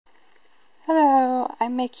Hello,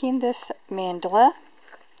 I'm making this mandala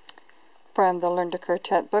from the Learn to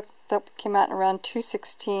Cro-Tat book that came out around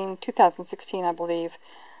 2016, I believe.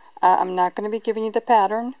 I'm not going to be giving you the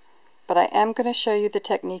pattern, but I am going to show you the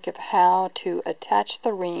technique of how to attach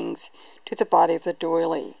the rings to the body of the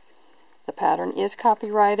doily. The pattern is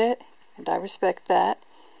copyrighted, and I respect that.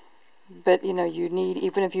 But you know, you need,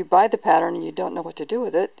 even if you buy the pattern and you don't know what to do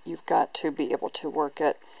with it, you've got to be able to work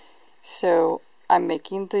it. So I'm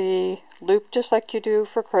making the loop just like you do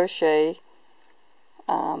for crochet.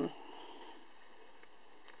 I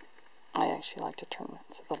actually like to turn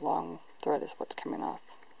it so the long thread is what's coming off.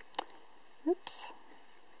 Oops.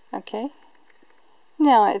 Okay.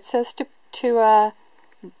 Now it says to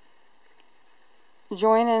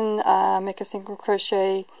join and make a single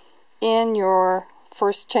crochet in your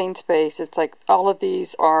first chain space. It's like all of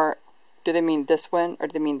these are, do they mean this one or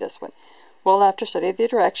do they mean this one? Well, after studying the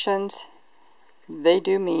directions, they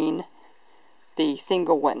do mean the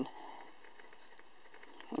single one.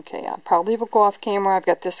 Okay, I probably will go off camera. I've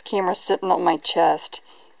got this camera sitting on my chest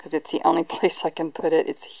because it's the only place I can put it.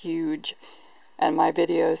 It's huge, and my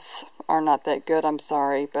videos are not that good. I'm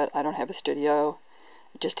sorry, but I don't have a studio.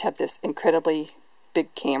 I just have this incredibly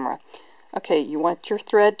big camera. Okay, you want your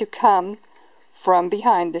thread to come from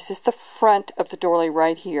behind. This is the front of the doily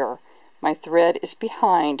right here. My thread is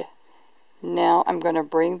behind. Now I'm going to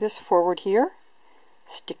bring this forward here,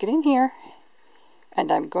 stick it in here, and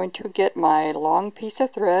I'm going to get my long piece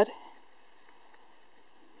of thread.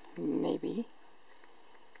 Maybe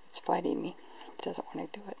it's fighting me. It doesn't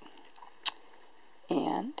want to do it.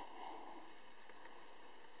 And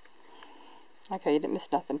okay, you didn't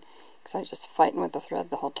miss nothing because I was just fighting with the thread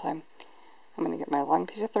the whole time. I'm going to get my long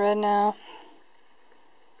piece of thread now,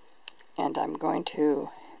 and I'm going to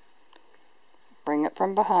bring it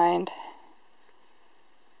from behind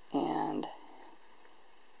and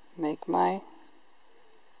make my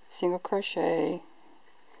single crochet.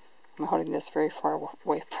 I'm holding this very far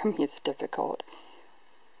away from me, it's difficult.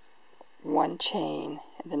 One chain,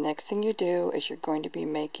 and the next thing you do is you're going to be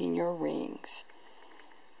making your rings.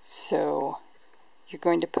 So you're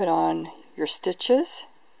going to put on your stitches.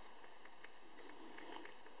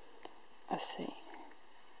 Let's see,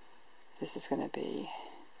 this is going to be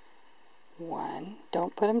one.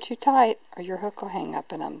 Don't put them too tight or your hook will hang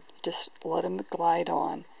up in them. Just let them glide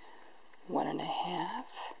on. 1.5,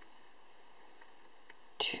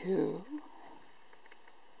 2,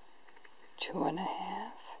 2.5,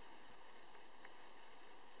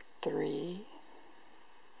 3,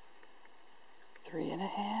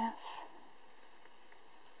 3.5,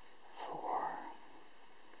 4,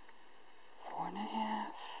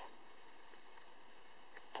 4.5,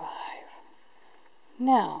 5.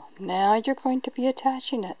 Now you're going to be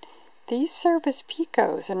attaching it. These serve as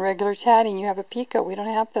picots. In regular tatting you have a picot. We don't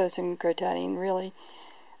have those in cro-tatting really.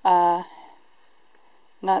 Not,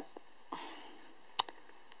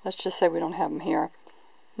 let's just say we don't have them here.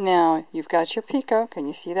 Now you've got your picot. Can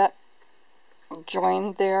you see that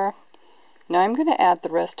join there? Now I'm going to add the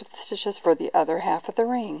rest of the stitches for the other half of the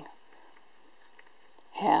ring.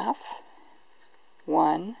 Half,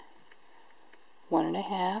 1,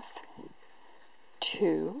 1.5,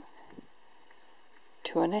 2,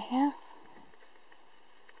 2.5,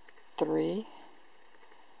 3,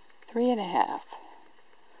 3.5,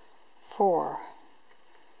 4,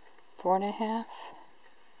 4.5,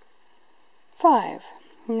 5.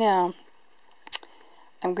 Now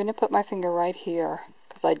I'm going to put my finger right here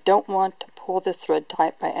because I don't want to pull this thread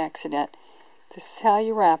tight by accident. This is how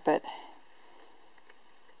you wrap it.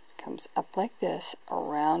 Comes up like this,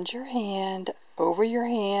 around your hand, over your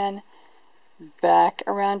hand, back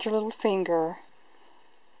around your little finger.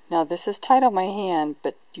 Now this is tight on my hand,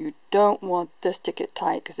 but you don't want this to get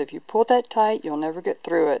tight because if you pull that tight, you'll never get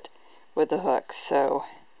through it with the hook. So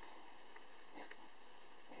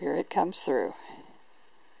here it comes through.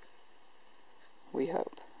 We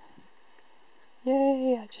hope.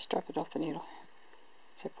 Yay, I just dropped it off the needle.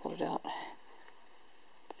 So I pulled it out.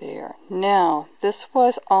 There. Now, this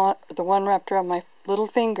was on the one wrapped around my little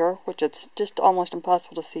finger, which it's just almost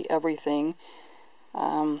impossible to see everything.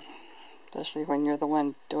 Especially when you're the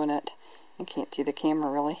one doing it and can't see the camera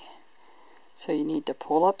really. So you need to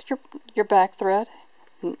pull up your back thread.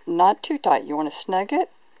 Not too tight. You want to snug it,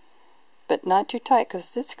 but not too tight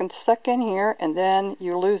because this can suck in here and then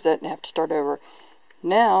you lose it and have to start over.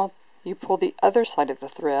 Now you pull the other side of the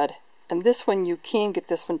thread, and this one you can get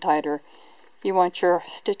this one tighter. You want your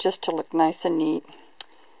stitches to look nice and neat,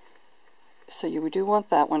 so you do want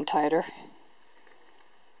that one tighter.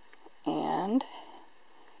 And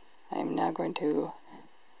I'm now going to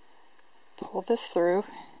pull this through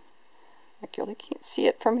I really can't see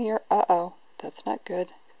it from here. Uh-oh, that's not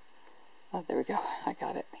good. Oh, there we go. I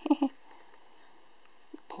got it.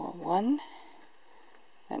 Pull one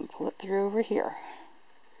and pull it through over here.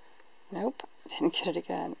 Nope, didn't get it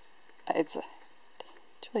again. It's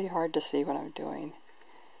really hard to see what I'm doing,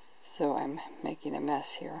 so I'm making a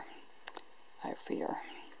mess here, I fear.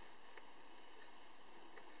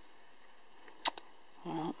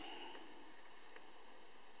 Well,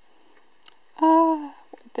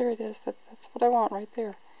 there it is. That's what I want right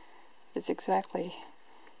there. It's exactly.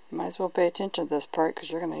 You might as well pay attention to this part because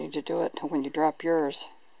you're going to need to do it when you drop yours.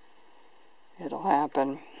 It'll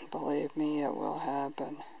happen. Believe me, it will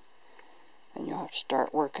happen. And you'll have to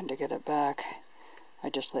start working to get it back. I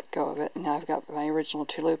just let go of it. Now I've got my original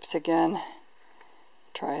 2 loops again.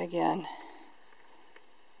 Try again.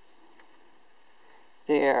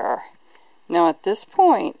 There. Now at this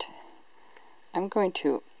point, I'm going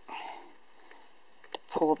to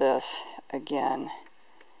pull this again.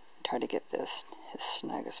 Try to get this as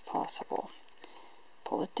snug as possible.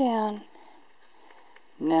 Pull it down.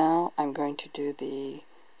 Now I'm going to do the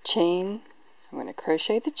chain. I'm going to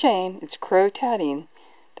crochet the chain. It's cro-tatting.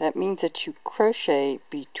 That means that you crochet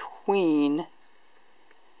between.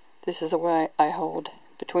 This is the way I hold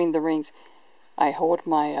between the rings. I hold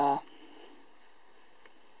my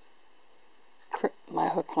my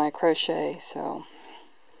hook when I crochet. So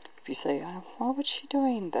if you say, "Well, what's she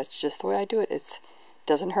doing?" That's just the way I do it. It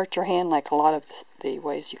doesn't hurt your hand like a lot of the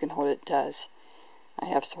ways you can hold it does. I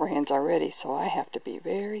have sore hands already, so I have to be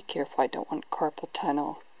very careful. I don't want carpal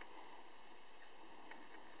tunnel.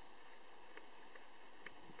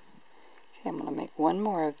 Okay, I'm going to make one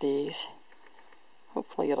more of these.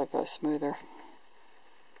 Hopefully it'll go smoother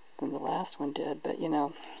than the last one did, but you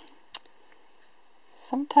know,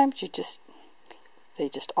 sometimes they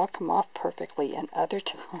just all come off perfectly, and other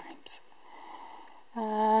times,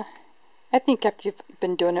 I think after you've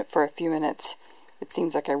been doing it for a few minutes, it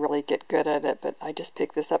seems like I really get good at it, but I just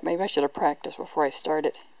picked this up. Maybe I should have practiced before I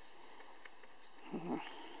started.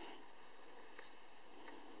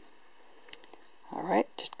 Alright,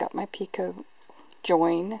 just got my picot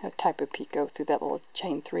join, a type of picot through that little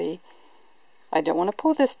chain 3. I don't want to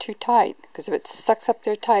pull this too tight, because if it sucks up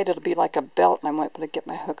there tight, it'll be like a belt, and I won't be able to get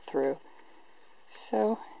my hook through.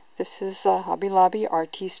 So, this is Hobby Lobby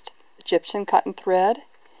Artiste Egyptian cotton thread.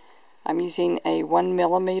 I'm using a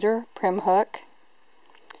 1mm prim hook.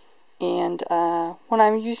 And when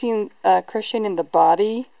I'm using crocheting in the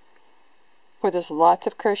body, where there's lots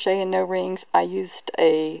of crochet and no rings, I used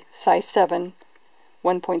a size 7,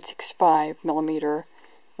 1.65mm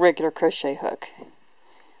regular crochet hook.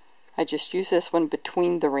 I just use this one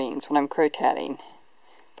between the rings when I'm cro-tatting.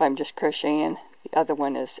 If I'm just crocheting, the other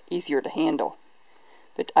one is easier to handle.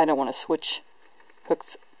 But I don't want to switch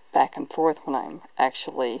hooks back and forth when I'm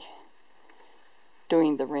actually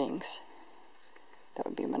doing the rings. That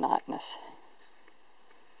would be monotonous.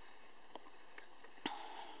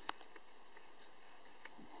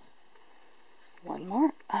 One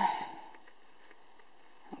more.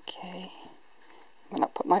 Okay. I'm going to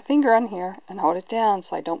put my finger on here and hold it down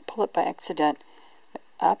so I don't pull it by accident.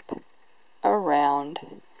 Up,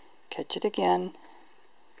 around, catch it again,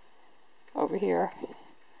 over here.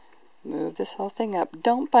 Move this whole thing up.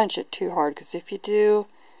 Don't bunch it too hard, because if you do,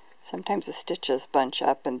 sometimes the stitches bunch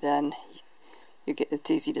up and then it's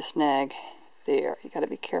easy to snag. There, you got to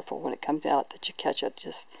be careful when it comes out that you catch it.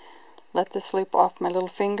 Just let this loop off my little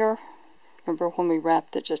finger. Remember when we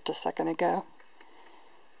wrapped it just a second ago?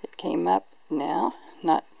 It came up. Now,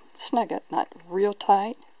 not snug it, not real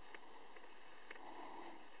tight.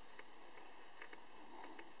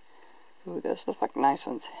 Ooh, those look like nice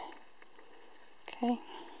ones. Okay.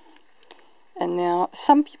 And now,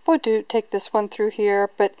 some people do take this one through here,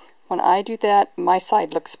 but when I do that, my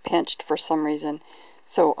side looks pinched for some reason.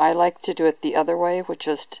 So I like to do it the other way, which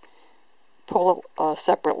is to pull a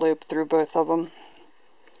separate loop through both of them.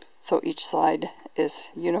 So each side is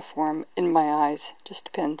uniform in my eyes. Just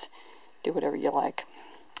depends. Do whatever you like.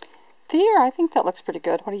 There, I think that looks pretty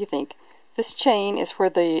good. What do you think? This chain is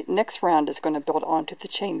where the next round is going to build onto the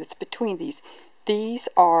chain that's between these. These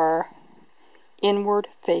are inward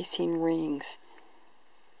facing rings.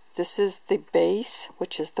 This is the base,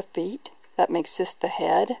 which is the feet. That makes this the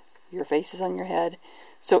head. Your face is on your head.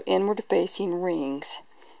 So inward facing rings.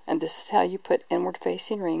 And this is how you put inward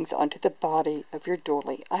facing rings onto the body of your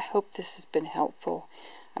doily. I hope this has been helpful.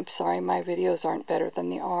 I'm sorry my videos aren't better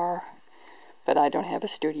than they are. But I don't have a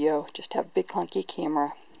studio. Just have a big clunky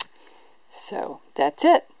camera. So that's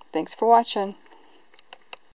it. Thanks for watching.